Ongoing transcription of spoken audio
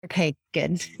Okay,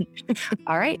 good.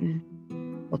 All right.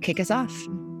 We'll kick us off.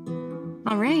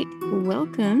 All right.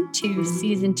 Welcome to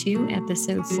season 2,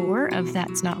 episode 4 of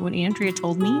That's Not What Andrea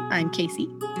Told Me. I'm Casey.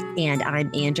 And I'm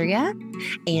Andrea.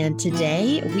 And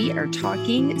today we are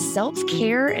talking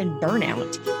self-care and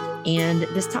burnout. And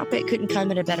this topic couldn't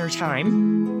come at a better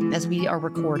time. As we are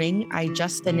recording, I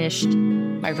just finished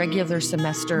my regular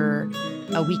semester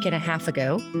a week and a half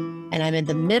ago. And I'm in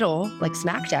the middle, like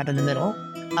smack dab in the middle,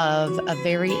 of a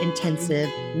very intensive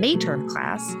May-term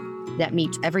class that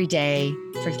meets every day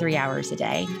for 3 hours a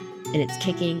day. And it's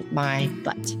kicking my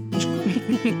butt.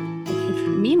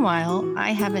 Meanwhile,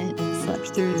 I haven't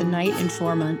slept through the night in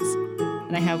 4 months,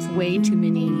 and I have way too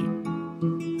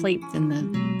many plates in the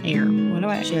air. What do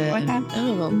I have?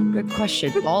 Oh, good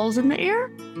question. Balls in the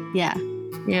air? Yeah.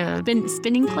 Yeah.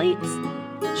 Spinning plates?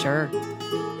 Sure.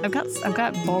 I've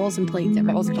got balls and plates.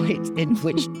 Balls and plates,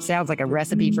 which sounds like a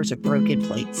recipe for some broken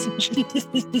plates.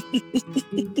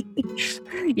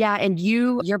 Yeah, and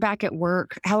you're back at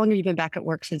work. How long have you been back at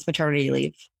work since maternity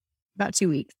leave? About 2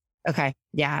 weeks. Okay.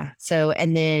 Yeah. So,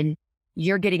 and then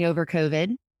you're getting over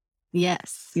COVID.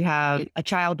 Yes. You have a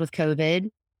child with COVID.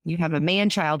 You have a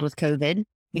man-child with COVID.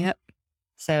 Yep.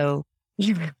 So,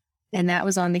 and that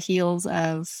was on the heels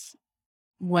of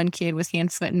one kid with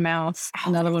hand, foot, and mouth,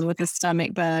 another one with a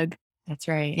stomach bug. That's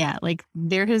right. Yeah. Like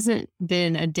there hasn't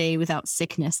been a day without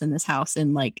sickness in this house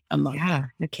in like a month. Yeah.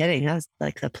 No kidding. That's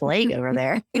like the plague over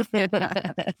there.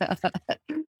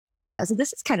 So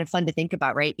this is kind of fun to think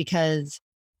about, right? Because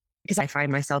I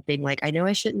find myself being like, I know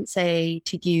I shouldn't say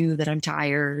to you that I'm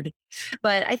tired,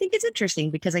 but I think it's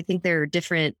interesting because I think there are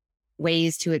different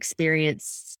ways to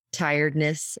experience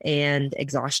tiredness and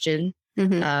exhaustion.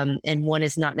 Mm-hmm. And one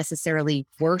is not necessarily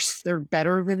worse or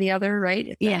better than the other, right?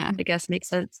 If that, I guess makes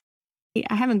sense.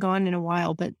 I haven't gone in a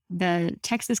while, but the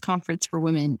Texas Conference for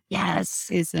Women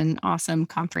is an awesome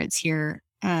conference here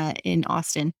in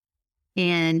Austin.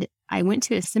 And I went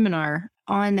to a seminar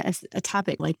on a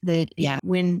topic like that. Yeah.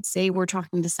 When, say, we're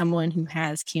talking to someone who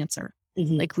has cancer,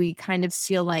 Mm-hmm. like we kind of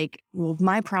feel like, well,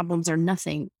 my problems are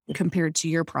nothing compared to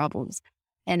your problems.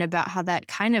 And about how that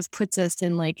kind of puts us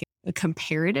in like a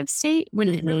comparative state when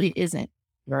it really isn't.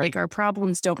 Right. Like our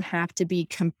problems don't have to be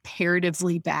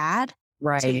comparatively bad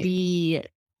to be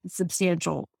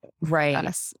substantial. Right.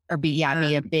 Us. Or be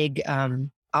a big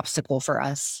obstacle for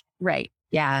us. Right.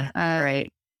 Yeah. Right.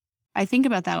 I think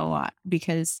about that a lot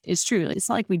because it's true. It's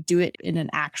not like we do it in an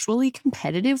actually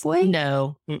competitive way.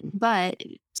 No. But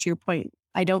to your point,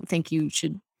 I don't think you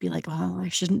should be like, oh, I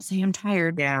shouldn't say I'm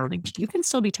tired. Yeah. Like, you can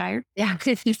still be tired. Yeah.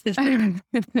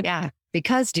 Yeah.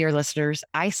 Because, dear listeners,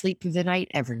 I sleep through the night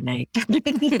every night.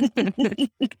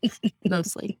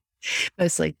 Mostly.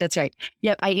 That's right.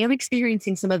 Yep. I am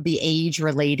experiencing some of the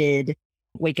age-related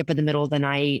wake up in the middle of the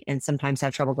night and sometimes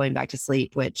have trouble going back to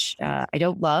sleep, which I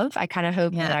don't love. I kind of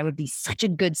hope that I would be such a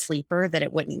good sleeper that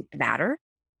it wouldn't matter.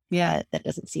 Yeah. That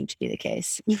doesn't seem to be the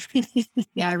case.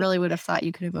 Yeah. I really would have thought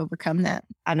you could have overcome that.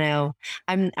 I know.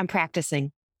 I'm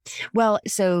practicing. Well,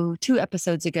 so 2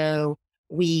 episodes ago,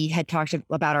 we had talked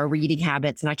about our reading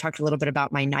habits and I talked a little bit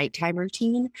about my nighttime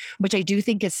routine, which I do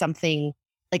think is something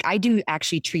like I do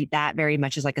actually treat that very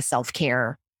much as like a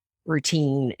self-care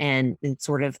routine and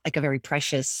sort of like a very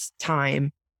precious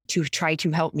time to try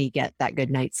to help me get that good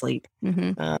night's sleep.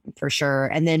 For sure.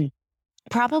 And then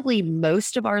probably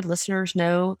most of our listeners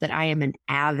know that I am an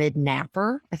avid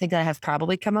napper. I think that have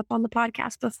probably come up on the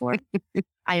podcast before.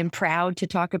 I am proud to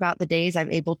talk about the days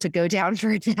I'm able to go down for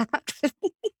a nap.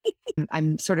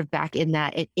 I'm sort of back in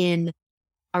that in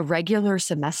a regular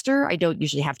semester. I don't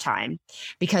usually have time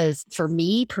because for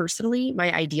me personally,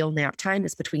 my ideal nap time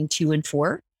is between 2 and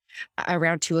 4.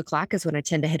 Around 2 o'clock is when I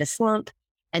tend to hit a slump,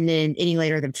 and then any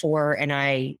later than 4 and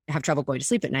I have trouble going to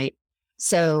sleep at night.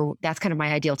 So that's kind of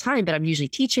my ideal time, but I'm usually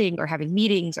teaching or having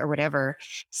meetings or whatever.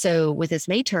 So with this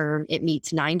May term, it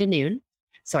meets 9 to noon.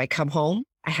 So I come home,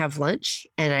 I have lunch,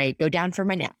 and I go down for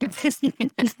my nap. But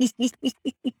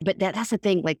that's the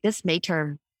thing, like this May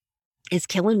term is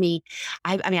killing me.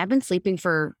 I mean, I've been sleeping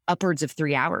for upwards of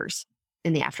 3 hours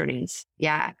in the afternoons.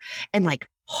 Yeah. And like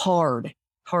hard.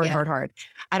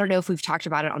 I don't know if we've talked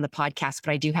about it on the podcast,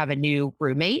 but I do have a new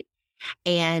roommate.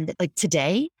 And like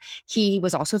today, he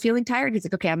was also feeling tired. He's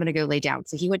like, okay, I'm going to go lay down.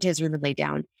 So he went to his room and lay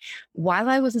down. While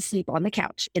I was asleep on the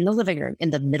couch in the living room in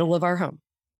the middle of our home,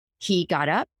 he got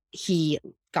up, he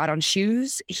got on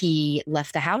shoes, he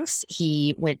left the house,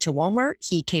 he went to Walmart,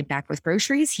 he came back with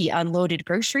groceries, he unloaded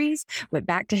groceries, went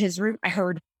back to his room. I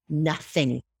heard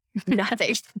nothing.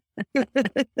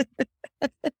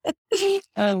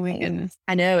 Oh my goodness.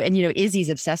 I know. And, Izzy's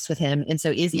obsessed with him. And so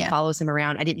Izzy follows him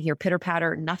around. I didn't hear pitter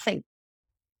patter, nothing.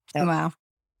 So, wow.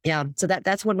 Yeah. So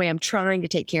that's one way I'm trying to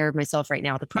take care of myself right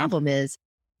now. The problem is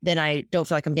then I don't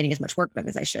feel like I'm getting as much work done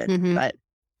as I should. But,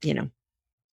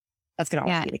 that's going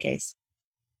to always be the case.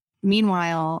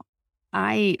 Meanwhile,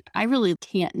 I really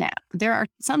can't nap. There are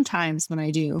some times when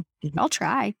I do, I'll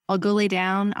try. I'll go lay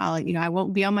down. I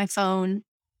won't be on my phone.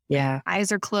 Yeah.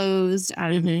 Eyes are closed.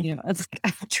 It's like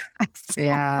I try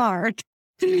so hard.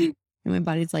 And my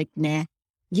body's like, nah.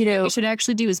 What you should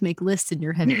actually do is make lists in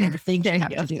your head of the things you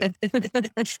have to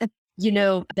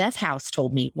do. Beth House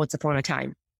told me once upon a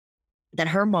time that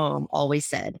her mom always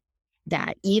said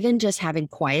that even just having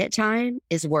quiet time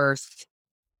is worth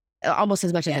almost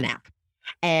as much as a nap.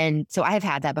 And so I have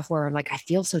had that before. I'm like, I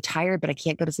feel so tired, but I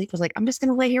can't go to sleep. I was like, I'm just going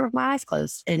to lay here with my eyes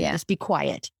closed and just be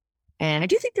quiet. And I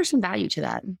do think there's some value to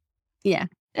that. Yeah,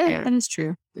 that is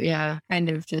true. Yeah. Kind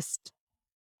of just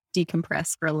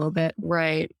decompress for a little bit.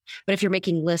 Right. But if you're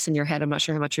making lists in your head, I'm not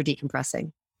sure how much you're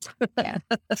decompressing. Yeah,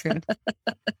 true.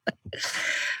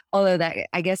 Although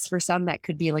I guess for some, that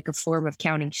could be like a form of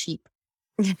counting sheep.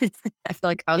 I feel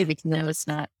like I'll be no, it's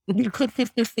not.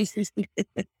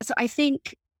 So I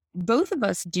think both of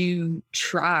us do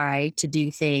try to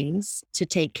do things to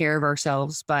take care of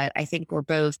ourselves, but I think we're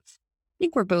both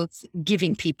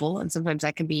giving people, and sometimes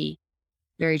that can be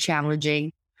very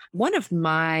challenging. One of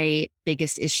my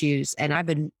biggest issues, and I've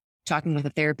been talking with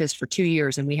a therapist for 2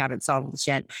 years and we haven't solved this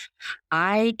yet.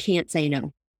 I can't say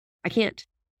no. I can't.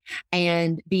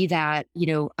 And be that,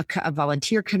 a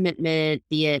volunteer commitment,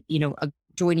 be it,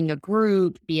 joining a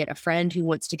group, be it a friend who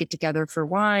wants to get together for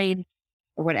wine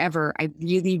or whatever, I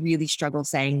really, really struggle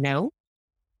saying no.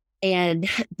 And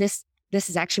this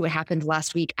is actually what happened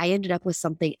last week. I ended up with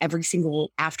something every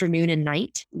single afternoon and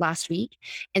night last week.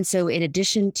 And so in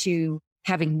addition to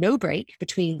having no break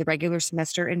between the regular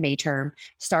semester and May term,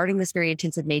 starting this very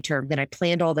intensive May term, then I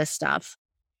planned all this stuff.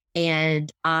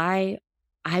 And I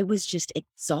was just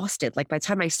exhausted. Like by the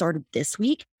time I started this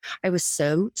week, I was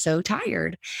so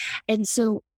tired. And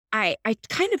so I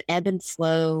kind of ebb and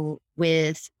flow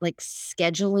with like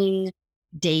scheduling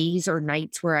days or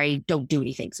nights where I don't do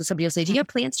anything. So somebody will say, do you have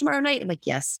plans tomorrow night? I'm like,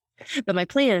 yes. But my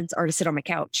plans are to sit on my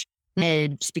couch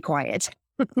and just be quiet.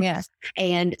 Yeah.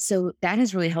 And so that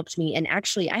has really helped me. And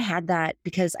actually I had that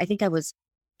because I think I was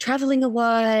traveling a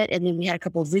lot. And then we had a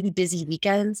couple of really busy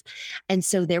weekends. And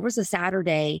so there was a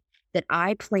Saturday that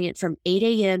I planned from 8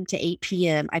 a.m. to 8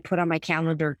 p.m. I put on my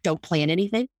calendar, don't plan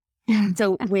anything.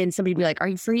 So when somebody would be like, are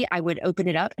you free? I would open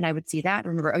it up and I would see that and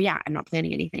remember, oh yeah, I'm not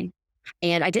planning anything.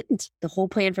 And I didn't. The whole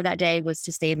plan for that day was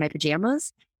to stay in my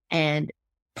pajamas and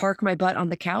park my butt on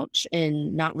the couch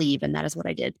and not leave. And that is what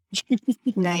I did.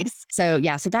 Nice. So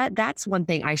yeah, so that's one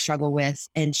thing I struggle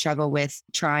with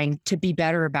trying to be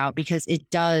better about, because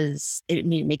it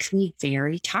makes me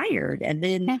very tired. And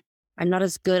then I'm not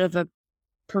as good of a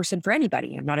person for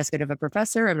anybody. I'm not as good of a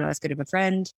professor. I'm not as good of a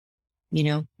friend,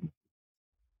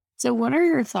 So what are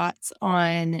your thoughts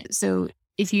on, so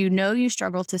if you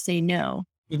struggle to say no,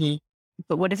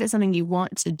 but what if it's something you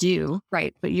want to do,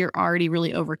 right? But you're already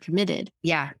really overcommitted.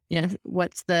 Yeah.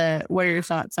 What are your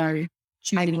thoughts on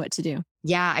choosing what to do?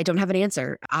 Yeah, I don't have an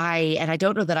answer. I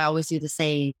don't know that I always do the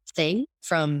same thing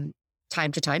from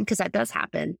time to time, because that does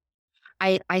happen.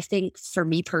 I think for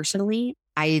me personally,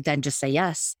 I then just say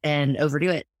yes and overdo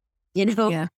it,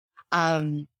 Yeah.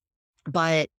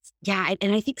 But yeah,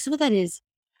 and I think some of that is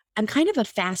I'm kind of a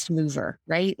fast mover,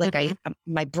 right? Like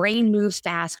my brain moves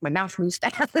fast, my mouth moves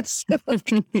fast,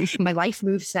 my life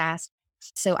moves fast.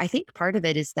 So I think part of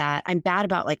it is that I'm bad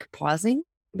about like pausing,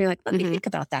 being like, let me think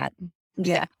about that.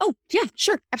 Yeah. Like, oh yeah,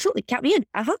 sure. Absolutely. Count me in.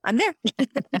 I'm there.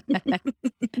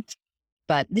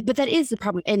 But that is the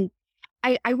problem. And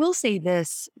I will say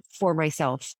this for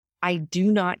myself. I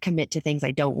do not commit to things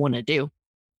I don't want to do.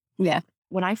 Yeah.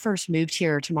 When I first moved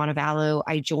here to Montevallo,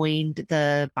 I joined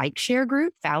the bike share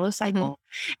group, Vallo Cycle.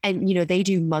 And, they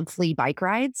do monthly bike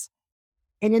rides.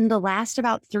 And in the last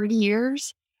about 30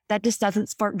 years, that just doesn't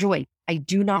spark joy. I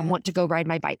do not want to go ride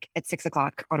my bike at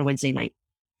 6:00 on a Wednesday night.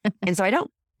 And so I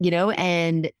don't,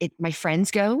 and my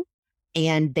friends go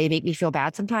and they make me feel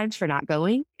bad sometimes for not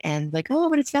going. And like, oh,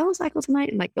 but it's Vallo Cycle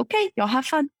tonight. I'm like, okay, y'all have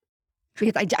fun.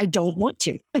 Because I don't want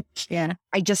to. Yeah.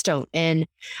 I just don't. And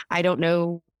I don't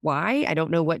know why. I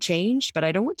don't know what changed, but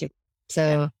I don't want to.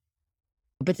 So,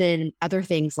 but then other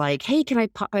things like, hey, can I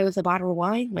pop by with a bottle of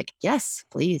wine? I'm like, yes,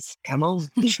 please, come on.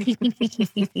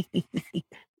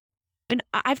 And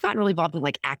I've gotten really involved in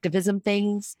like activism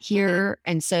things here.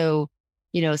 And so,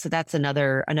 so that's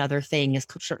another thing is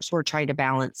sort of trying to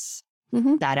balance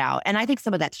that out. And I think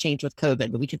some of that's changed with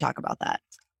COVID, but we can talk about that.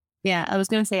 Yeah. I was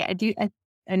going to say,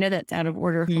 I know that's out of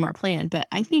order from our plan, but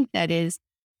I think that is,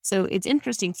 so it's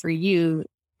interesting for you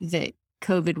that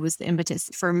COVID was the impetus.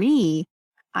 For me,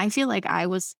 I feel like I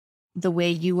was the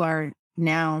way you are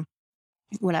now.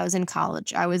 When I was in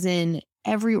college, I was in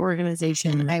every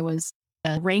organization. I was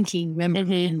a ranking member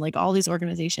in like all these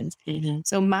organizations.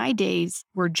 So my days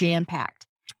were jam packed.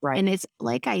 Right. And it's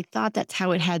like I thought that's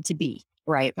how it had to be.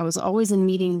 Right. I was always in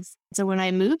meetings. So when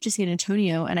I moved to San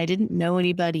Antonio and I didn't know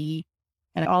anybody,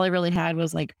 and all I really had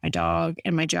was like my dog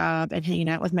and my job and hanging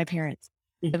out with my parents.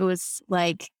 It was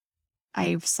like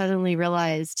I suddenly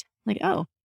realized, like, oh,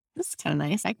 this is kind of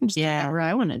nice. I can just do whatever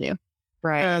I want to do.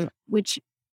 Right. Which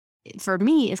for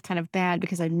me is kind of bad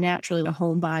because I'm naturally a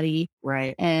homebody.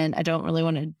 Right. And I don't really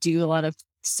want to do a lot of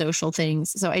social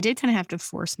things. So I did kind of have to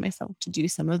force myself to do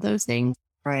some of those things.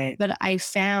 Right. But I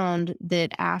found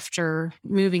that after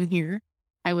moving here,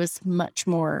 I was much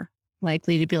more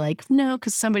likely to be like, no,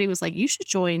 because somebody was like, you should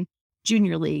join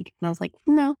Junior League. And I was like,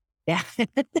 no. Yeah.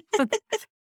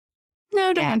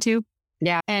 No, don't want to.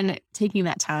 Yeah. And taking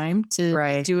that time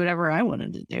to do whatever I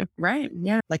wanted to do. Right.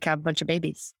 Yeah. Like have a bunch of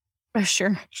babies. For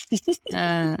sure.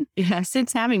 Yeah.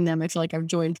 Since having them, I feel like I've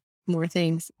joined more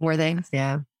things. More things.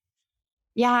 Yeah.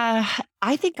 Yeah.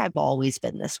 I think I've always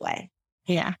been this way.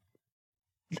 Yeah.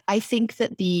 I think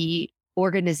that the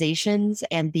organizations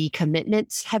and the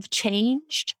commitments have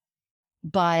changed,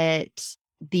 but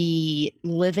the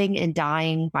living and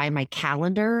dying by my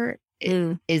calendar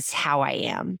is how I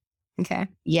am. Okay.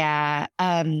 Yeah.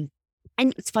 And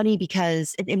it's funny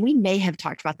because, and we may have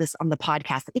talked about this on the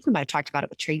podcast. I think we might have talked about it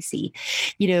with Tracy,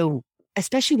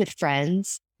 especially with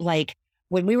friends, like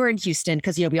when we were in Houston,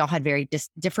 because, we all had very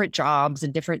different jobs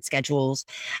and different schedules.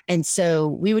 And so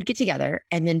we would get together.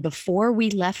 And then before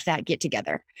we left that get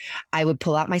together, I would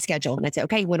pull out my schedule and I'd say,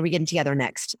 okay, when are we getting together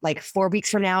next? Like 4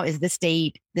 weeks from now is this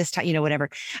date, this time, whatever.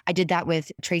 I did that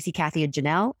with Tracy, Kathy, and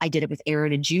Janelle. I did it with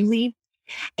Aaron and Julie.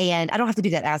 And I don't have to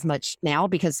do that as much now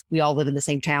because we all live in the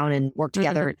same town and work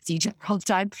together and see each other all the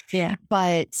time. Yeah.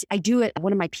 But I do it.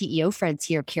 One of my PEO friends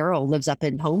here, Carol, lives up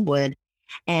in Homewood,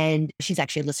 and she's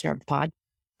actually a listener of the pod.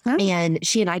 Huh? And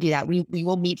she and I do that. We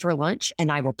will meet for lunch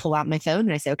and I will pull out my phone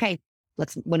and I say, okay,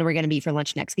 when are we going to meet for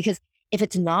lunch next? Because if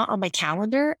it's not on my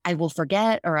calendar, I will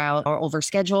forget or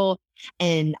overschedule.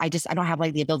 And I don't have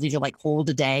like the ability to like hold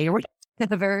a day or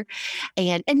whatever.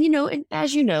 And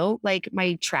as you know, like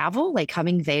my travel, like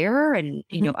coming there and,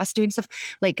 us doing stuff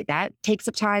like that takes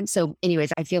up time. So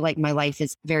anyways, I feel like my life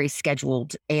is very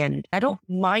scheduled and I don't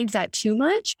mind that too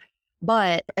much.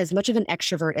 But as much of an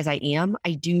extrovert as I am,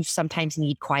 I do sometimes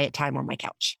need quiet time on my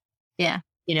couch. Yeah.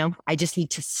 I just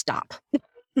need to stop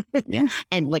Yeah.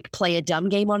 and like play a dumb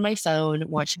game on my phone,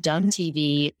 watch dumb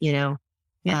TV, Yeah.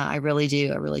 I really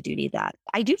do. I really do need that.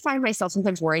 I do find myself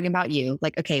sometimes worrying about you.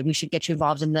 Like, okay, we should get you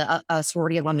involved in the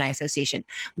sorority alumni association.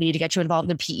 We need to get you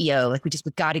involved in the PEO. Like we've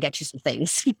got to get you some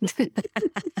things.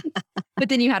 But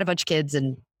then you had a bunch of kids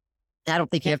and I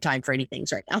don't think you have time for any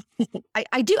things right now.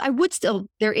 I would still,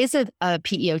 there is a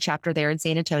PEO chapter there in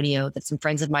San Antonio that some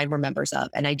friends of mine were members of.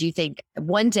 And I do think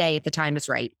one day if the time is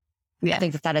right, I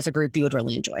think that as a group you would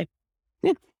really enjoy.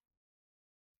 Yeah.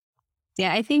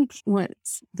 Yeah. I think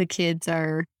once the kids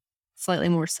are slightly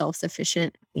more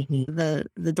self-sufficient,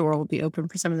 the door will be open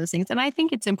for some of those things. And I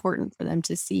think it's important for them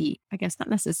to see, I guess, not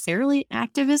necessarily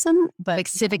activism, but like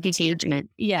civic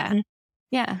engagement. Yeah. Mm-hmm.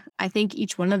 Yeah, I think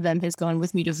each one of them has gone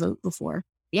with me to vote before.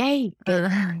 Yay.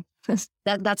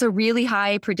 That's a really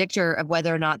high predictor of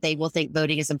whether or not they will think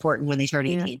voting is important when they turn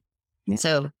 18. Yeah.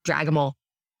 So drag them all.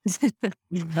 I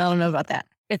don't know about that.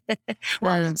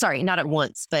 Well, sorry, not at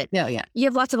once, but yeah. You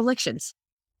have lots of elections.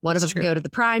 One of them can go to the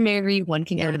primary, one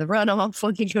can go to the runoff,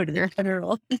 one can go to the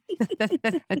general.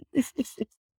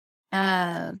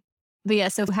 But yeah,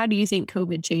 so how do you think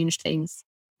COVID changed things?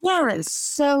 Yeah,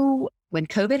 so when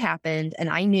COVID happened and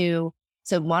I knew,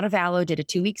 so Montevallo did a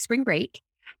 2-week spring break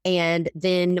and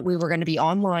then we were going to be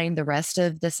online the rest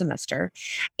of the semester.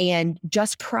 And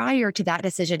just prior to that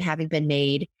decision having been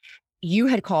made, you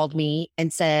had called me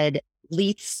and said,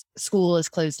 Leith's school is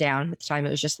closed down. At the time, it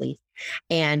was just Leith.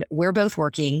 And we're both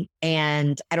working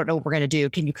and I don't know what we're going to do.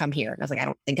 Can you come here? And I was like, I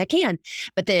don't think I can.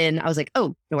 But then I was like,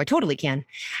 oh, no, I totally can.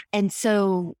 And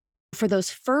so for those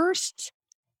first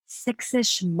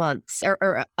 6-ish months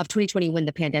or of 2020, when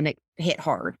the pandemic hit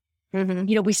hard,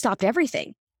 we stopped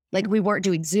everything. Like we weren't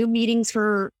doing Zoom meetings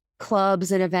for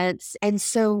clubs and events. And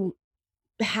so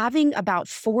having about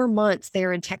 4 months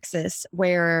there in Texas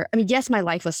where, yes, my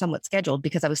life was somewhat scheduled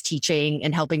because I was teaching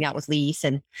and helping out with Leith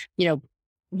and,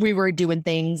 we were doing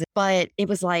things, but it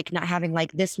was like not having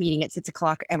like this meeting at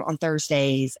 6:00 on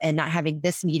Thursdays and not having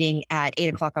this meeting at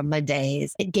 8:00 on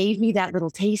Mondays. It gave me that little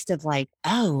taste of like,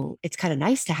 oh, it's kind of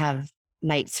nice to have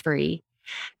nights free.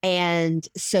 And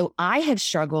so I have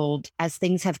struggled as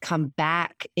things have come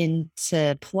back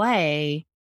into play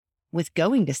with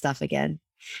going to stuff again.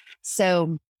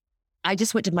 So I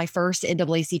just went to my first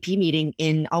NAACP meeting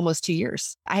in almost 2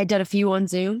 years. I had done a few on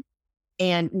Zoom,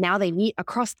 and now they meet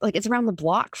across, like, it's around the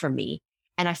block from me.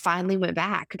 And I finally went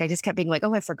back. I just kept being like,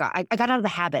 oh, I forgot. I got out of the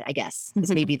habit, I guess,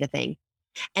 is maybe the thing.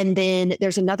 And then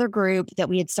there's another group that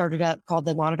we had started up called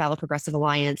the Montevalla Valley Progressive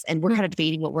Alliance. And we're kind of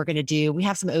debating what we're going to do. We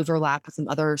have some overlap with some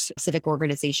other civic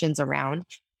organizations around.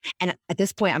 And at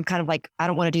this point, I'm kind of like, I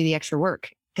don't want to do the extra work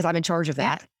because I'm in charge of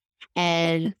that.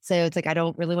 And so it's like, I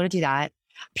don't really want to do that.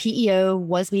 PEO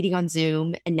was meeting on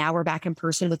Zoom, and now we're back in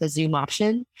person with a Zoom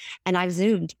option. And I've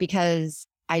Zoomed because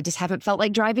I just haven't felt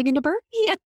like driving into Berkeley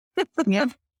yet. Yeah.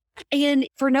 And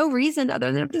for no reason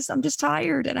other than I'm just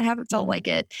tired and I haven't felt like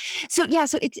it. So yeah,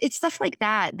 so it's stuff like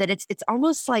that it's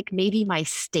almost like maybe my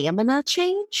stamina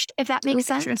changed, if that makes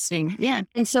sense. Interesting. Yeah.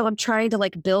 And so I'm trying to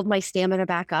like build my stamina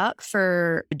back up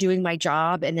for doing my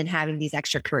job and then having these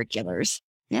extracurriculars.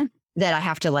 Yeah. That I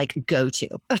have to like go to.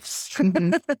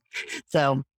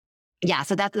 So yeah,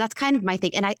 so that's kind of my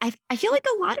thing. And I feel like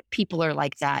a lot of people are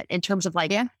like that in terms of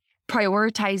like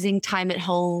prioritizing time at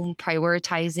home,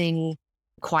 prioritizing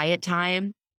quiet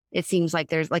time. It seems like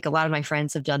there's like a lot of my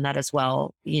friends have done that as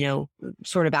well, you know,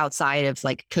 sort of outside of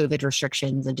like COVID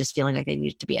restrictions and just feeling like they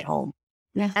need to be at home.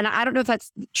 Yeah. And I don't know if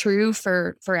that's true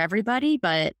for everybody,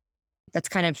 but that's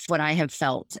kind of what I have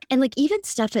felt. And like even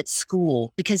stuff at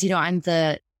school, because, you know, I'm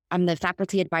the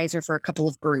faculty advisor for a couple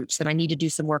of groups and I need to do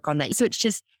some work on that. So it's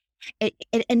just,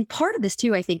 and part of this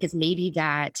too, I think, is maybe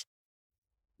that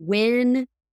when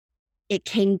it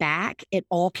came back, it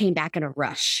all came back in a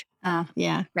rush.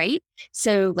 Yeah. Right.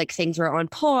 So like things were on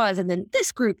pause and then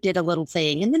this group did a little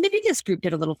thing and then maybe this group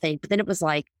did a little thing. But then it was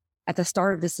like at the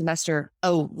start of the semester,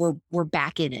 oh, we're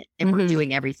back in it and we're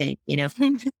doing everything, you know?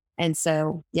 And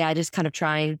so, yeah, just kind of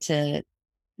trying to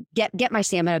get my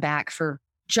stamina back for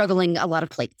juggling a lot of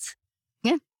plates.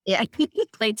 Yeah. Yeah.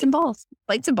 Plates and balls.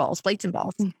 Plates and balls.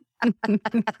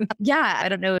 Yeah. I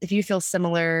don't know if you feel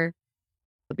similar,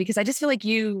 because I just feel like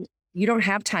you don't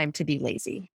have time to be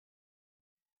lazy.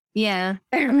 Yeah.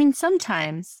 I mean,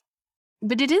 sometimes,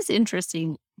 but it is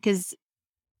interesting because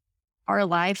our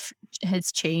life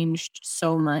has changed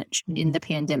so much in the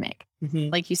pandemic.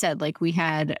 Like you said, like we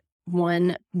had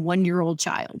one-year-old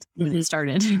child when it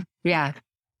started. Yeah.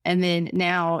 And then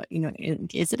now, you know,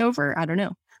 is it over? I don't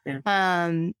know.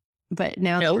 Yeah. But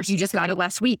now you just got it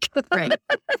last week. Right.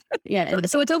 Yeah.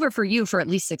 So it's over for you for at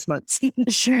least 6 months.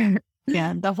 Sure.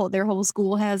 Yeah. Their whole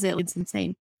school has it. It's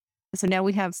insane. So now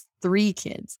we have 3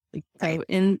 kids. Like, so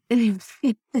in the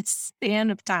span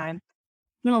of time,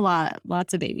 been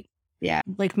lots of babies. Yeah.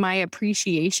 Like my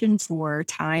appreciation for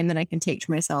time that I can take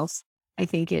to myself, I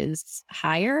think is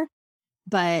higher.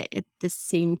 But at the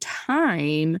same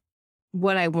time,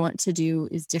 what I want to do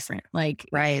is different. Like,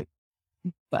 right.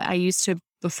 But I used to,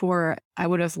 before, I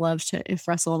would have loved to, if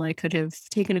Russell and I could have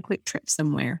taken a quick trip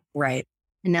somewhere. Right.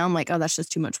 And now I'm like, oh, that's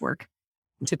just too much work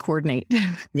to coordinate.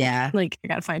 Yeah. Like I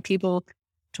got to find people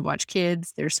to watch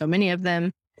kids. There's so many of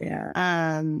them.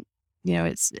 Yeah. You know,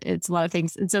 it's a lot of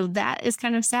things. And so that is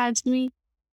kind of sad to me.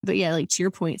 But yeah, like to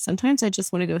your point, sometimes I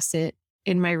just want to go sit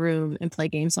in my room and play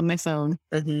games on my phone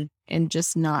and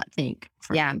just not think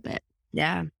for a bit.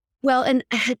 Yeah. Well, and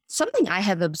something I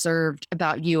have observed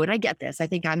about you, and I get this, I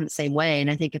think I'm the same way. And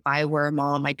I think if I were a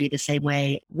mom, I'd be the same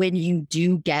way. When you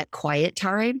do get quiet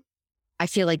time, I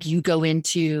feel like you go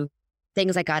into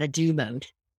things I got to do mode.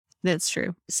 That's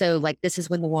true. So like, this is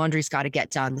when the laundry's got to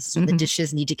get done. This is when the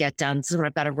dishes need to get done. This is when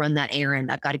I've got to run that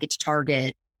errand. I've got to get to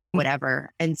Target,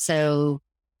 whatever. And so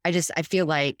I feel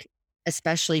like,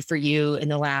 especially for you in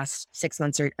the last 6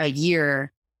 months or a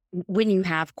year, when you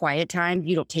have quiet time,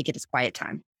 you don't take it as quiet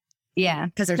time. Yeah.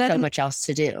 Because there's so much else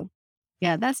to do.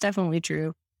 Yeah, that's definitely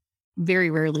true.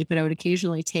 Very rarely, but I would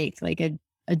occasionally take like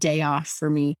a day off for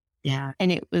me. Yeah.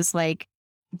 And it was like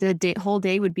the whole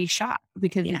day would be shot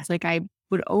because it's like I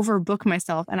would overbook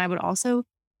myself. And I would also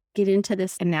get into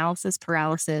this analysis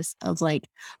paralysis of like,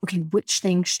 okay, which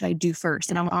thing should I do first?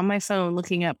 And I'm on my phone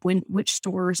looking up which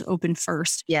stores open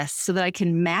first. Yes. So that I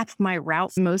can map my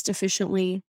route most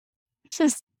efficiently.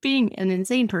 Just being an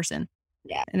insane person.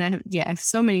 Yeah. And I have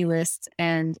so many lists.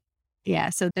 And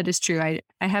yeah, so that is true. I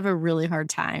have a really hard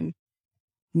time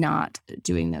not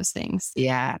doing those things.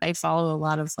 Yeah. I follow a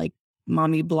lot of like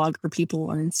mommy blogger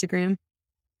people on Instagram.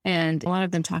 And a lot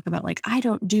of them talk about like, I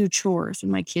don't do chores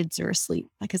when my kids are asleep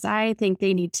because I think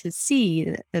they need to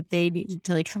see that they need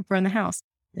to like help run the house.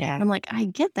 Yeah. I'm like, I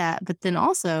get that. But then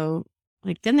also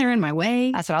like, then they're in my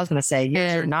way. That's what I was going to say.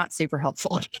 You're not super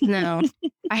helpful. No,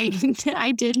 I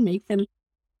did make them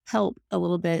help a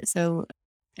little bit. So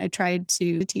I tried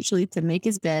to teach Lee to make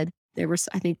his bed. There was,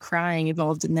 I think, crying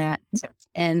involved in that.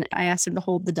 And I asked him to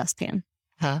hold the dustpan.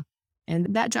 Huh.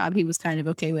 And that job he was kind of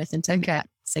okay with until he got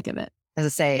sick of it. As I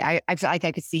say, I feel like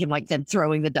I could see him like then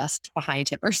throwing the dust behind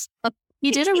him or something.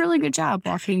 He did a really good job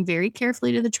walking very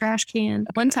carefully to the trash can.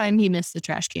 One time he missed the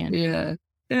trash can. Yeah.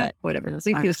 But whatever.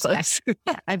 He was close.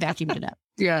 I vacuumed it up.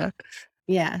 Yeah.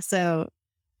 Yeah. So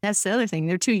that's the other thing.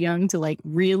 They're too young to like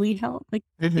really help. Like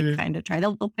they kind of try.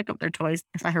 They'll pick up their toys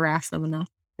if I harass them enough.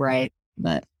 Right.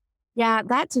 But yeah,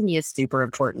 that to me is super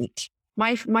important.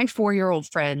 My 4-year-old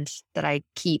friend that I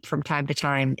keep from time to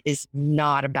time is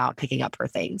not about picking up her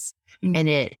things. And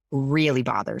it really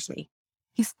bothers me.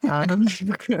 Yeah.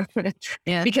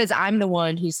 Because I'm the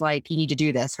one who's like, you need to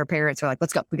do this. Her parents are like,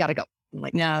 let's go. We got to go. I'm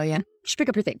like, no, yeah. Just pick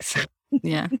up your things.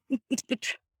 Yeah.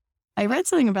 I read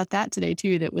something about that today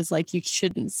too, that was like, you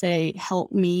shouldn't say,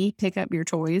 help me pick up your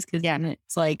toys. Cause then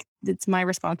it's like, it's my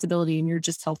responsibility and you're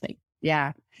just helping.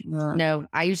 Yeah. No,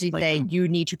 I usually say you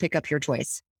need to pick up your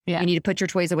toys. Yeah. You need to put your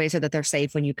toys away so that they're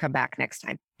safe when you come back next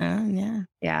time. Yeah.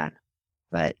 Yeah.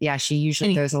 But yeah, she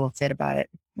usually throws a little fit about it.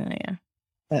 Yeah.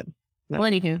 But well,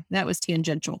 anywho, that was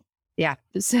tangential. Yeah.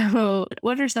 So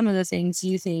what are some of the things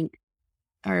you think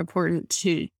are important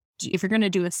to, if you're going to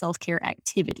do a self-care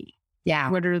activity? Yeah.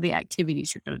 What are the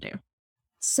activities you're going to do?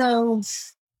 So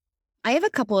I have a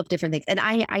couple of different things, and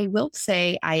I will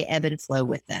say I ebb and flow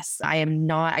with this. I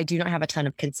do not have a ton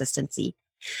of consistency,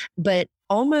 but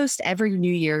almost every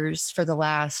New Year's for the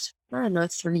last, I don't know,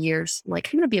 3 years, I'm like,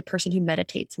 I'm going to be a person who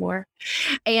meditates more.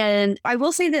 And I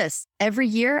will say this, every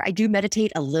year I do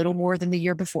meditate a little more than the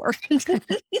year before.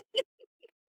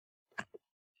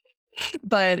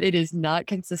 But it is not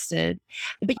consistent.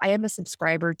 But I am a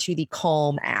subscriber to the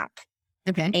Calm app.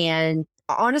 Okay. And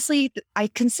honestly, I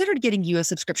considered getting you a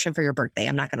subscription for your birthday.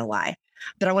 I'm not going to lie,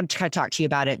 but I want to kind of talk to you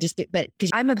about it but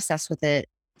because I'm obsessed with it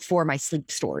for my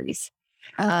sleep stories.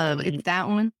 It's that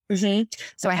one.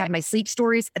 So I have my sleep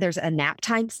stories. There's a nap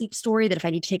time sleep story that if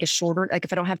I need to take a shorter, like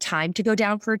if I don't have time to go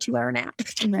down for a 2-hour nap,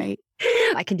 right,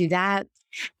 I can do that.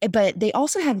 But they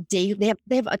also have they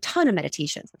have a ton of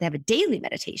meditations. They have a daily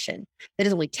meditation that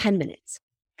is only 10 minutes.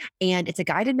 And it's a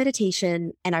guided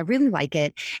meditation, and I really like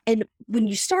it. And when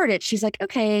you start it, she's like,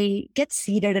 okay, get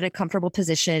seated in a comfortable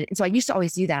position. And so I used to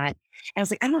always do that. And I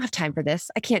was like, I don't have time for this.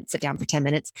 I can't sit down for 10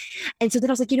 minutes. And so then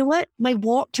I was like, you know what? My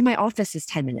walk to my office is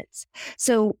 10 minutes.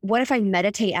 So what if I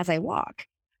meditate as I walk?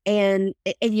 And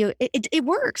it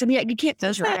works. I mean, you can't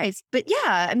close your eyes, but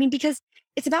yeah, I mean, because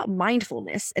it's about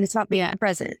mindfulness and it's about being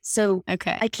present. So I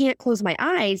can't close my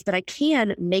eyes, but I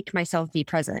can make myself be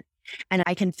present. And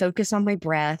I can focus on my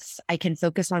breath. I can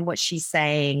focus on what she's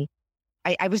saying.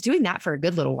 I was doing that for a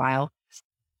good little while,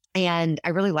 and I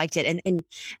really liked it. And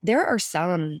there are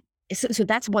some, so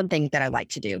that's one thing that I like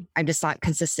to do. I'm just not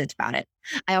consistent about it.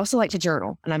 I also like to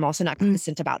journal, and I'm also not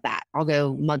consistent about that. I'll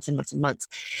go months and months and months.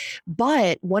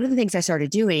 But one of the things I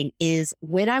started doing is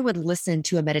when I would listen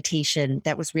to a meditation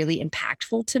that was really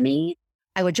impactful to me,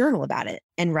 I would journal about it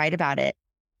and write about it.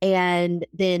 And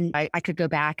then I could go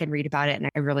back and read about it.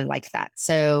 And I really liked that.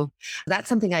 So that's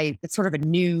something it's sort of a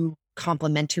new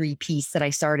complementary piece that I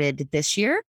started this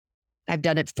year. I've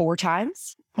done it 4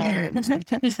 times. But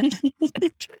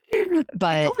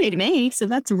wait a minute. So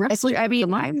that's roughly, I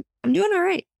mean, I'm doing all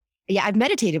right. Yeah, I've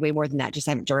meditated way more than that. Just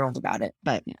haven't journaled about it.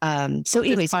 But so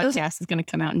anyways, this podcast is going to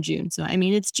come out in June. So I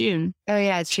mean, it's June. Oh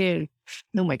yeah, it's June.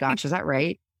 Oh my gosh, is that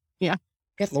right? Yeah.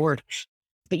 Good Lord.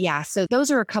 But yeah, so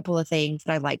those are a couple of things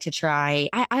that I like to try.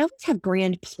 I always have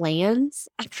grand plans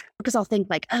because I'll think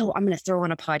like, oh, I'm going to throw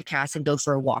on a podcast and go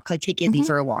for a walk, like take Izzy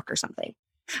for a walk or something.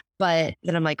 But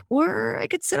then I'm like, or I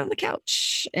could sit on the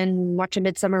couch and watch a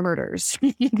Midsummer Murders.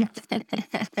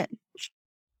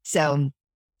 So,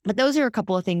 but those are a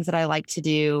couple of things that I like to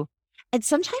do. And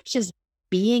sometimes just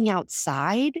being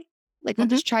outside, like I'll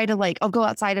just try to I'll go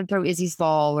outside and throw Izzy's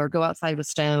ball or go outside with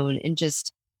Stone and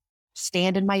just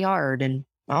stand in my yard and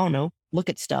I don't know, look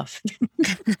at stuff,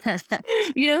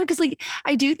 because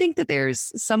I do think that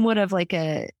there's somewhat of like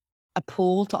a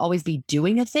pull to always be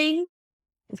doing a thing.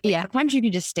 Yeah. Sometimes you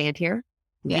can just stand here,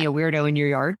 be a weirdo in your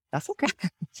yard. That's okay.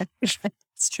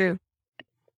 It's true.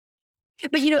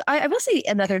 But, I will say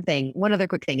another thing, one other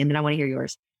quick thing, and then I want to hear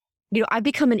yours. I've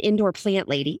become an indoor plant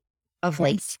lady of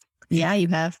late. Yeah, you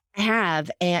have. I have.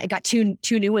 And I got two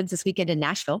new ones this weekend in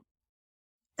Nashville.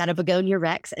 Got a begonia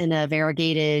rex and a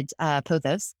variegated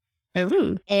pothos.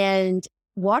 Ooh. And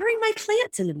watering my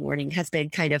plants in the morning has been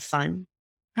kind of fun.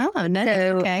 Oh, no.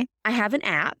 So okay. I have an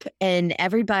app and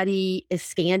everybody is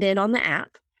scanned in on the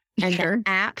app. And Sure. the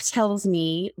app tells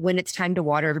me when it's time to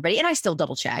water everybody. And I still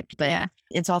double check, but Yeah.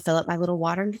 and so I'll fill up my little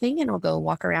watering thing and I'll go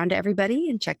walk around to everybody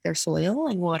and check their soil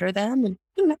and water them.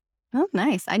 And Oh,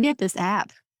 nice. I need this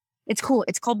app. it's cool.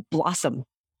 It's called Blossom.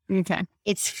 Okay.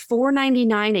 It's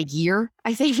 $4.99 a year,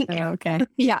 I think. Okay.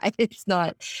 Yeah, it's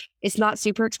not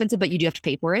super expensive, but you do have to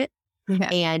pay for it.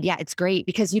 Okay. And yeah, it's great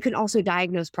because you can also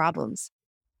diagnose problems.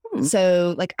 Hmm.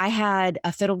 So like I had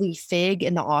a fiddle leaf fig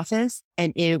in the office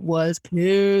and it was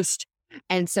pissed.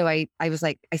 And so I was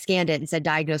like, I scanned it and said,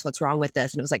 diagnose what's wrong with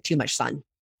this. And it was like too much sun.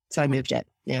 So I moved it.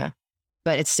 Yeah.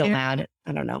 But it's still mad.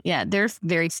 I don't know. Yeah, they're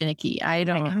very finicky. I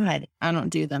Oh my God. don't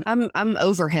do them. I'm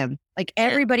over him. Like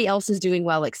everybody else is doing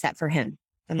well except for him.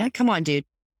 I'm like, come on, dude.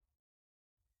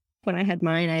 When I had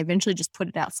mine, I eventually just put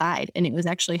it outside and it was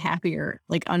actually happier,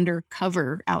 like under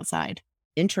cover outside.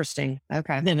 Interesting.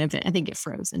 Okay. Then I think it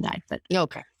froze and died. But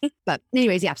Okay. But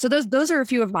anyways, yeah. So those are a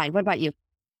few of mine. What about you?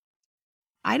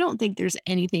 I don't think there's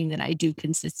anything that I do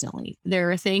consistently. There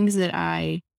are things that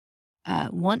I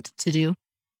want to do.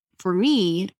 For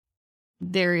me,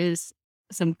 there is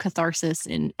some catharsis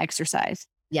in exercise,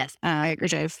 Yes.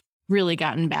 which I've really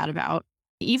gotten bad about.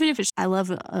 Even if I love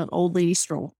an old lady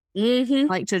stroll.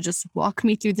 Mm-hmm. I like to just walk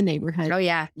me through the neighborhood. Oh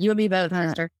yeah. You and me both,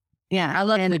 sister. Yeah. I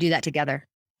love when we do that together.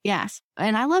 Yes.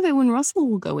 And I love it when Russell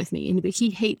will go with me and he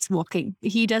hates walking.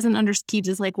 He doesn't understand. He's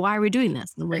just like, why are we doing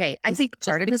this? Okay. I think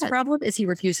part of his problem is he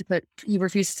refuses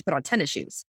to put on tennis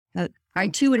shoes. I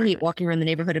too would hate walking around the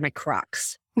neighborhood in my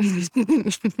Crocs.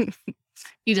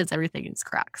 He does everything in his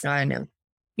Crocs. I know.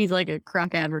 He's like a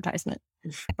Croc advertisement.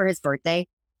 For his birthday,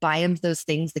 buy him those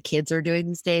things the kids are doing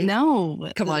these days. No.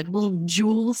 Come on. Little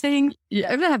jewel thing. Yeah,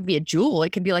 it doesn't have to be a jewel.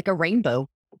 It can be like a rainbow.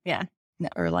 Yeah. No,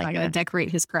 or I like gotta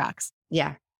decorate his Crocs.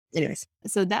 yeah. Anyways.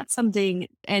 So that's something.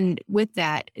 And with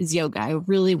that is yoga. I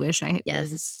really wish I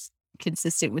Yes. was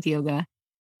consistent with yoga.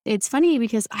 It's funny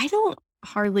because I don't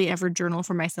hardly ever journal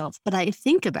for myself, but I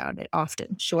think about it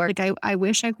often. Sure. Like I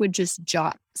wish I would just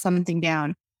jot something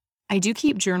down. I do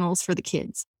keep journals for the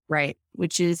kids, Right.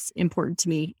 which is important to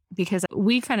me because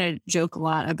we kind of joke a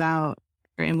lot about,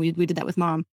 and we did that with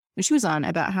Mom when she was on,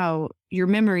 about how your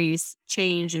memories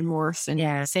change and morph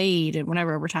and fade and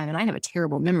whatever over time. And I have a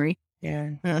terrible memory.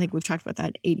 Yeah. I think we've talked about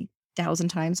that 80,000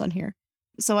 times on here.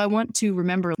 So I want to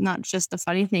remember not just the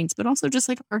funny things, but also just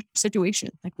like our situation.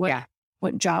 Like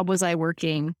what job was I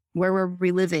working? Where were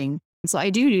we living? So I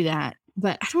do that.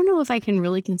 But I don't know if I can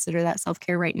really consider that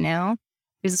self-care right now.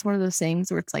 Because it's one of those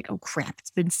things where it's like, oh crap,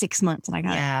 it's been 6 months and I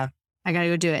gotta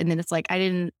go do it. And then it's like,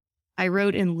 I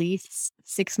wrote in Leith's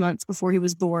 6 months before he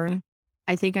was born.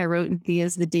 I think I wrote in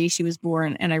Thea's the day she was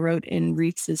born. And I wrote in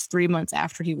Reese's 3 months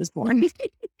after he was born.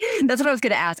 That's what I was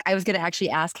going to ask. I was going to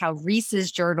actually ask how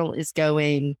Reese's journal is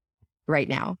going right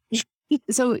now.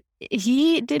 So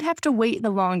he did have to wait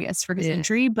the longest for his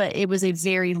entry, but it was a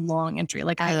very long entry.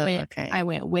 Like I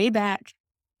went way back.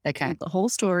 Okay. The whole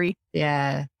story.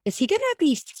 Yeah. Is he going to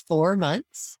be 4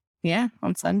 months? Yeah.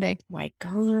 On Sunday. My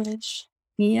gosh.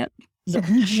 Yep. The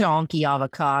chonky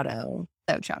avocado.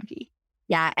 So chunky.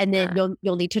 Yeah. And then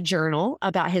you'll need to journal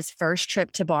about his first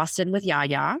trip to Boston with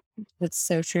Yaya. That's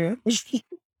so true.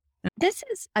 This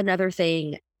is another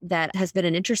thing that has been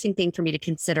an interesting thing for me to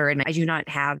consider. And I do not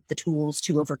have the tools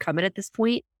to overcome it at this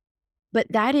point. But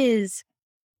that is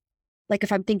like,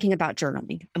 if I'm thinking about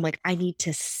journaling, I'm like, I need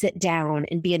to sit down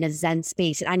and be in a Zen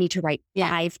space and I need to write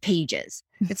 5 pages.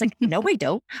 It's like, no, I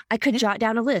don't. I could jot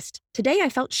down a list. Today I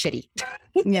felt shitty.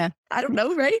 Yeah. I don't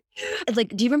know, right?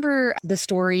 Like, do you remember the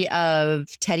story of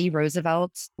Teddy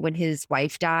Roosevelt when his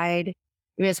wife died?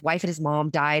 His wife and his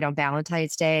mom died on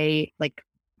Valentine's Day, like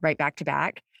right back to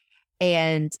back.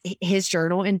 And his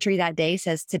journal entry that day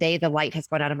says, today the light has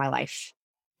gone out of my life.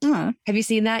 Uh-huh. Have you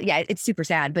seen that? Yeah, it's super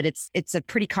sad, but it's a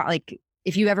pretty, like,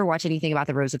 if you ever watch anything about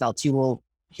the Roosevelts, you will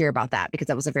hear about that because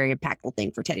that was a very impactful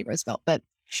thing for Teddy Roosevelt. But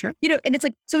sure, and it's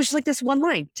like, so it's just like this one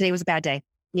line, today was a bad day,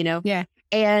 Yeah.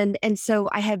 And so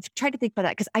I have tried to think about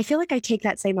that because I feel like I take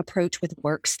that same approach with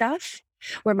work stuff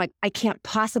where I'm like, I can't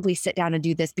possibly sit down and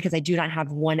do this because I do not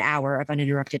have 1 hour of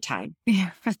uninterrupted time.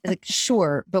 Yeah. Like,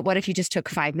 sure. But what if you just took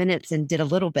 5 minutes and did a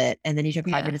little bit and then you took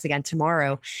 5 minutes again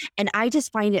tomorrow? And I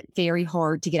just find it very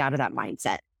hard to get out of that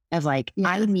mindset of like,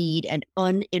 I need an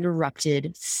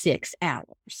uninterrupted 6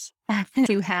 hours.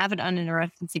 To have an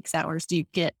uninterrupted 6 hours, do you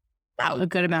get a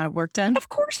good amount of work done? Of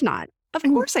course not. Of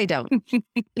course I don't.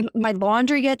 My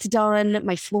laundry gets done.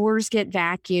 My floors get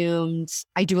vacuumed.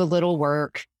 I do a little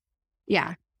work.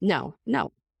 Yeah, no.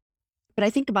 But I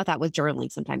think about that with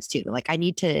journaling sometimes too. Like I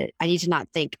need to not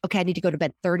think, okay, I need to go to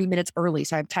bed 30 minutes early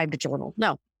so I have time to journal.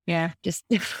 No. Yeah. Just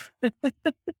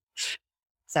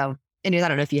so anyways, I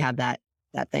don't know if you have that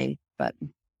thing, but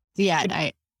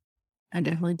yeah, I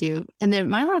definitely do. And then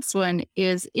my last one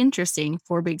is interesting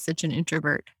for being such an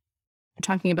introvert.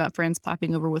 Talking about friends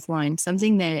popping over with wine,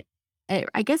 something that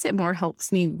I guess it more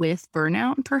helps me with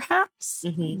burnout, perhaps,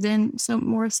 than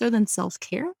more so than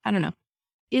self-care. I don't know.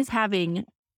 Is having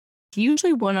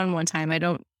usually one-on-one time. I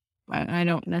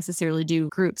don't necessarily do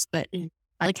groups, but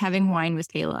I like having wine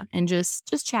with Kayla and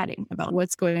just chatting about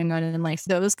what's going on in life.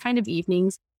 Those kind of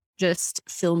evenings just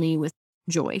fill me with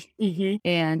joy.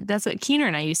 And that's what Keener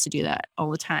and I used to do that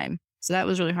all the time. So that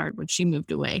was really hard when she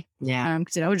moved away. Yeah.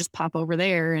 Because I would just pop over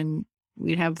there and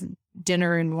we'd have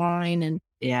dinner and wine. And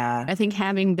I think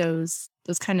having those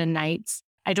kind of nights,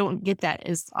 I don't get that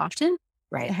as often.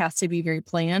 Right. It has to be very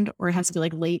planned, or it has to be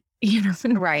like late,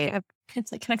 Right.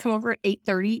 It's like, can I come over at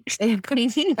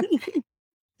 8:30?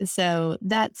 So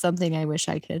that's something I wish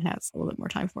I could have a little bit more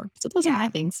time for. So those are my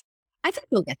things. I think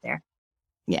we'll get there.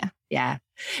 Yeah. Yeah.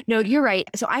 No, you're right.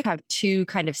 So I have two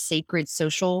kind of sacred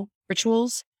social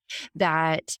rituals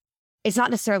that it's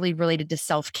not necessarily related to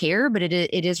self-care, but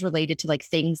it is related to like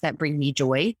things that bring me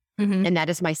joy. And that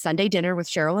is my Sunday dinner with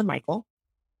Cheryl and Michael.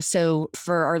 So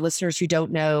for our listeners who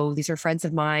don't know, these are friends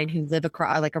of mine who live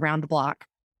around the block,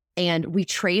 and we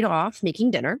trade off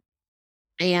making dinner.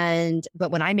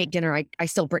 But when I make dinner, I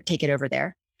still take it over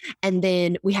there. And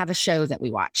then we have a show that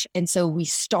we watch. And so we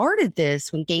started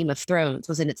this when Game of Thrones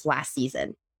was in its last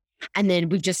season. And then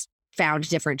we've just found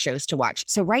different shows to watch.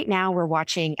 So right now we're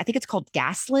watching, I think it's called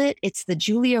Gaslit. It's the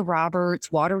Julia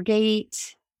Roberts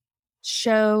Watergate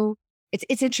show.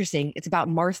 It's interesting. It's about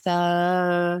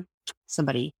Martha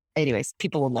somebody. Anyways,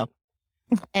 people will know.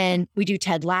 And we do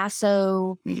Ted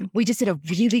Lasso. We just did a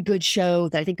really good show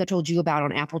that I think I told you about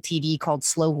on Apple TV called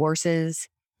Slow Horses.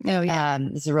 Oh, yeah.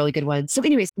 This is a really good one. So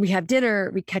anyways, we have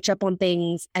dinner, we catch up on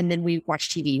things, and then we watch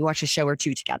TV. We watch a show or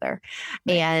two together.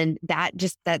 Right. And that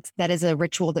is a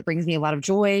ritual that brings me a lot of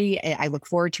joy. I look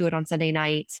forward to it on Sunday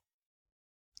nights.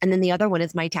 And then the other one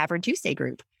is my Tavern Tuesday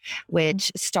group,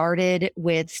 which started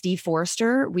with Steve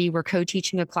Forrester. We were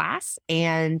co-teaching a class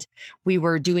and we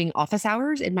were doing office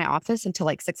hours in my office until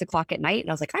like 6 o'clock at night.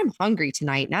 And I was like, I'm hungry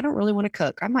tonight and I don't really want to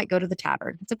cook. I might go to the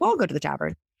tavern. It's like, well, I'll go to the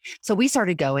tavern. So we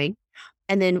started going.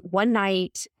 And then one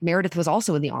night, Meredith was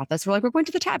also in the office. We're like, we're going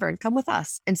to the tavern. Come with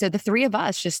us. And so the three of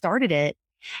us just started it.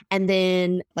 And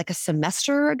then like a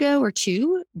semester ago or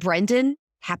two, Brendan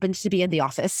happened to be in the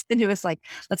office and it was like,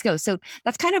 let's go. So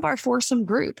that's kind of our foursome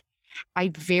group. I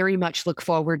very much look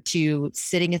forward to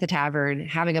sitting at the tavern,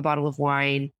 having a bottle of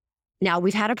wine. Now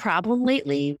we've had a problem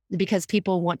lately because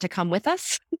people want to come with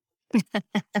us.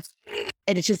 And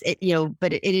it's just,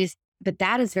 but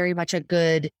that is very much a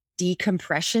good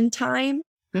decompression time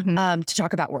to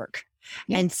talk about work.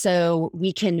 Yeah. And so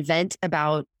we can vent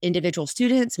about individual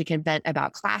students, we can vent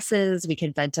about classes, we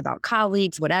can vent about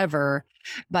colleagues, whatever,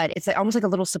 but it's almost like a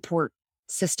little support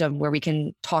system where we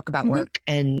can talk about work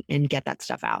and get that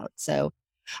stuff out. So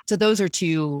those are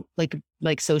two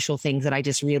like social things that I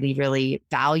just really, really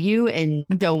value and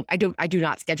I do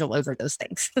not schedule over those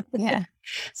things. Yeah.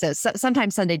 So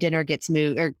sometimes Sunday dinner gets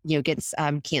moved or, gets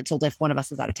canceled if one of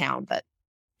us is out of town, but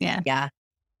yeah.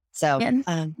 So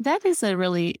that is a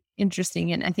really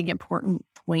interesting and I think important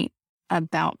point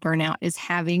about burnout is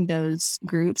having those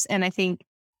groups. And I think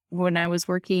when I was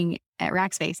working at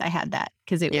Rackspace, I had that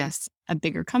because it was a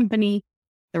bigger company.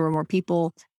 There were more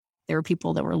people. There were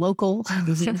people that were local.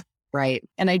 Right.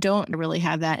 And I don't really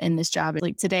have that in this job.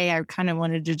 Like today, I kind of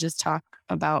wanted to just talk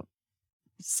about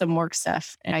some work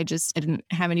stuff and I didn't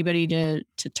have anybody to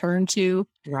turn to.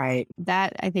 Right.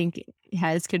 That I think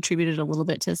has contributed a little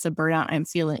bit to some burnout I'm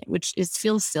feeling, which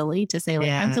feels silly to say, like,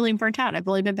 I'm feeling burnt out. I've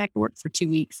only been back to work for 2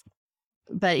 weeks,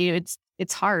 but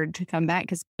it's hard to come back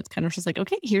because it's kind of just like,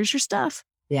 okay, here's your stuff.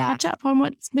 Yeah. Catch up on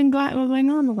what's been going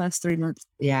on the last 3 months.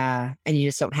 Yeah. And you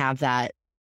just don't have that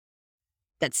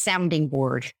sounding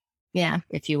board. Yeah.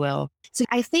 If you will. So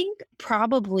I think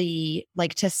probably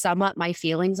like to sum up my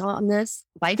feelings on this,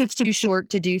 life is too short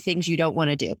to do things you don't want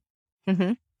to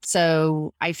do.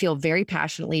 So I feel very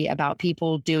passionately about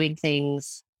people doing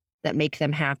things that make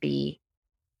them happy.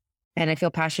 And I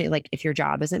feel passionate, like if your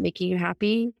job isn't making you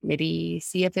happy, maybe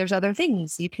see if there's other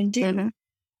things you can do.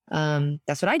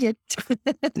 That's what I did.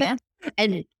 Yeah.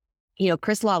 And,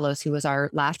 Chris Lalos, who was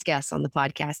our last guest on the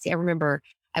podcast, I remember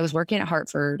I was working at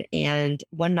Hartford and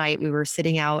one night we were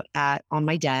sitting out on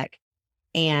my deck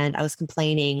and I was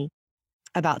complaining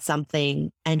about something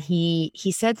and he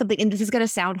said something, and this is going to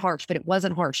sound harsh, but it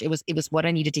wasn't harsh. It was what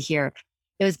I needed to hear.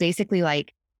 It was basically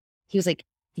like, he was like,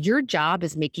 your job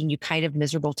is making you kind of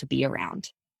miserable to be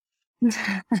around.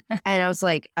 And I was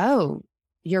like, oh,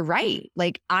 you're right.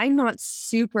 Like, I'm not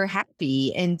super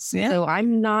happy. And so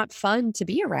I'm not fun to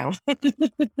be around.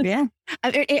 Yeah.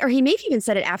 Or he maybe even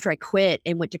said it after I quit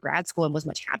and went to grad school and was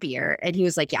much happier. And he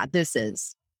was like, yeah, this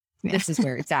is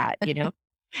where it's at, you know?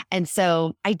 And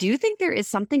so I do think there is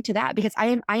something to that, because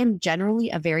I am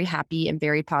generally a very happy and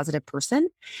very positive person.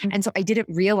 And so I didn't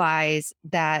realize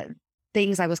that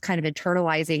things I was kind of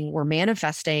internalizing were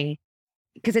manifesting,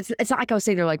 because it's not like I was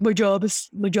saying they're like, my job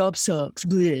sucks.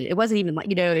 Bleh. It wasn't even like,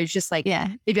 you know, it's just like,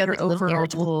 maybe I was a little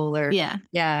irritable or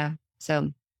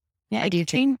So I do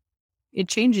think it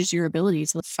changes your ability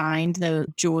to find the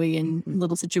joy in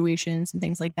little situations and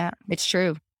things like that. It's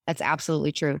true. That's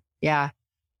absolutely true. Yeah.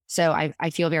 So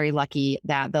I feel very lucky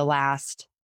that the last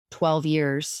 12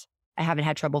 years, I haven't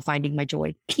had trouble finding my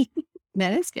joy.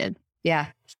 That is good. Yeah.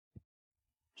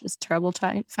 Just trouble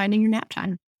finding your nap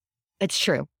time. It's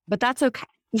true, but that's okay.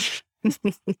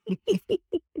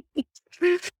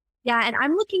 Yeah. And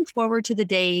I'm looking forward to the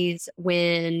days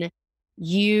when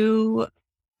you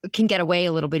can get away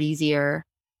a little bit easier,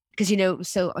 because, you know,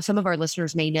 so some of our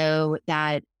listeners may know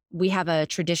that we have a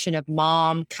tradition of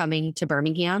mom coming to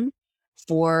Birmingham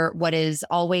for what is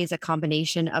always a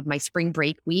combination of my spring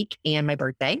break week and my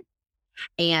birthday.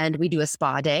 And we do a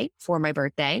spa day for my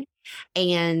birthday.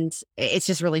 And it's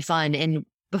just really fun. And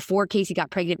before Casey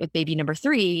got pregnant with baby number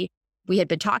 3, we had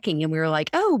been talking and we were like,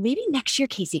 oh, maybe next year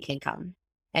Casey can come.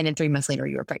 And then 3 months later,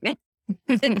 you were pregnant.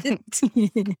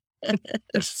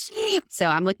 So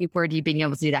I'm looking forward to you being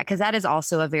able to do that, because that is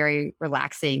also a very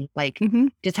relaxing, like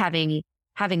just having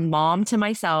mom to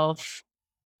myself.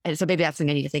 And so maybe that's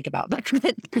something I need to think about.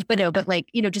 But no, but like,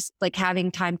 you know, just like having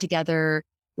time together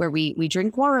where we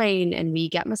drink wine and we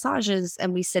get massages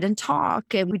and we sit and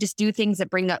talk and we just do things that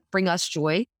bring us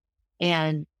joy.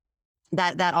 And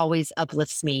that always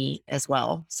uplifts me as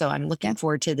well. So I'm looking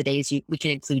forward to the days we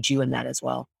can include you in that as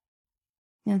well.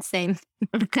 Yeah, same.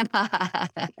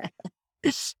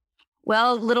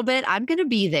 Well, a little bit. I'm going to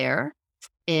be there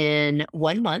in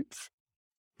 1 month.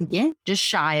 Yeah. Just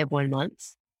shy of 1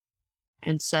 month.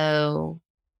 And so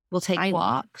we'll take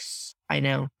walks. I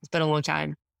know. It's been a long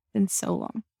time. Been so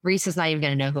long. Reese is not even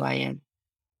going to know who I am.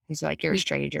 He's like, you're a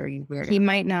stranger. You weirdo. He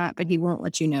might not, but he won't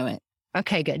let you know it.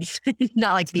 Okay, good.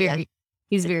 Not like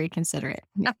he's very considerate.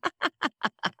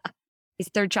 His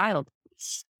 3rd child.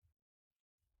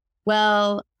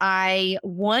 Well, I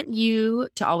want you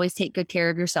to always take good care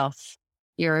of yourself.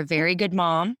 You're a very good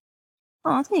mom.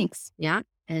 Oh, thanks. Yeah.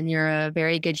 And you're a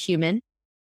very good human.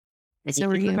 And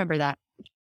so you remember that.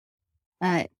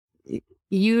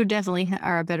 You definitely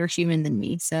are a better human than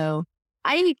me. So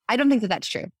I don't think that that's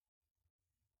true.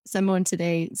 Someone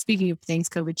today, speaking of things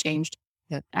COVID changed,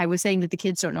 I was saying that the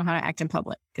kids don't know how to act in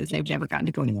public because they've never gotten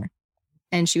to go anywhere.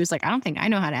 And she was like, I don't think I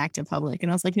know how to act in public.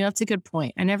 And I was like, that's a good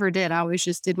point. I never did. I always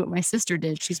just did what my sister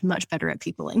did. She's much better at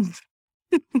peopling.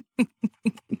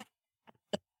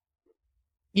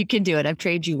 You can do it. I've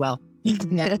trained you well.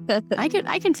 Yeah, I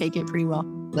can take it pretty well.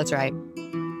 That's right.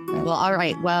 Well, all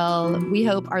right. Well, we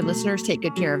hope our listeners take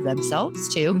good care of themselves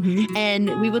too. Mm-hmm.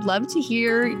 And we would love to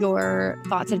hear your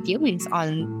thoughts and feelings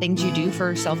on things you do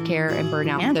for self-care and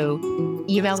burnout. Yeah. So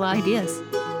email us ideas.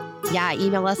 Yeah,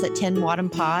 email us at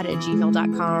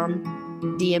 10wadhampod@gmail.com.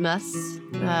 DM us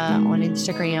on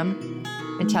Instagram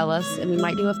and tell us, and we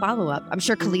might do a follow-up. I'm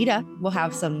sure Kalita will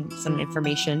have some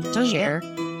information to share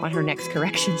on her next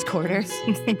corrections corner.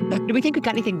 Do we think we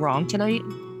got anything wrong tonight?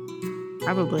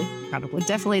 Probably.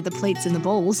 Definitely the plates and the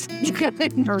bowls. It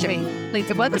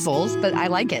was the bowls, but I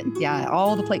like it. Yeah,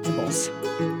 all the plates and bowls.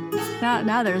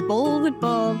 Now there's bowls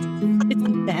involved.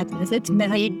 It's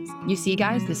many. You see,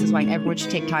 guys, this is why everyone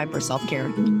should take time for self-care.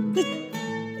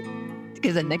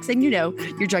 Because the next thing you know,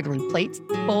 you're juggling plates,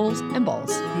 bowls, and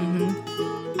balls.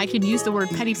 Mm-hmm. I could use the word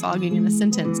pettifogging in a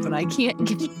sentence, but I can't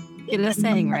get a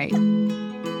saying right.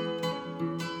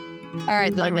 All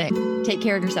right, little Nick, take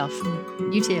care of yourself.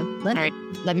 You too. All right,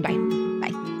 love you. Bye.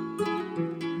 Bye.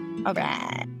 All right.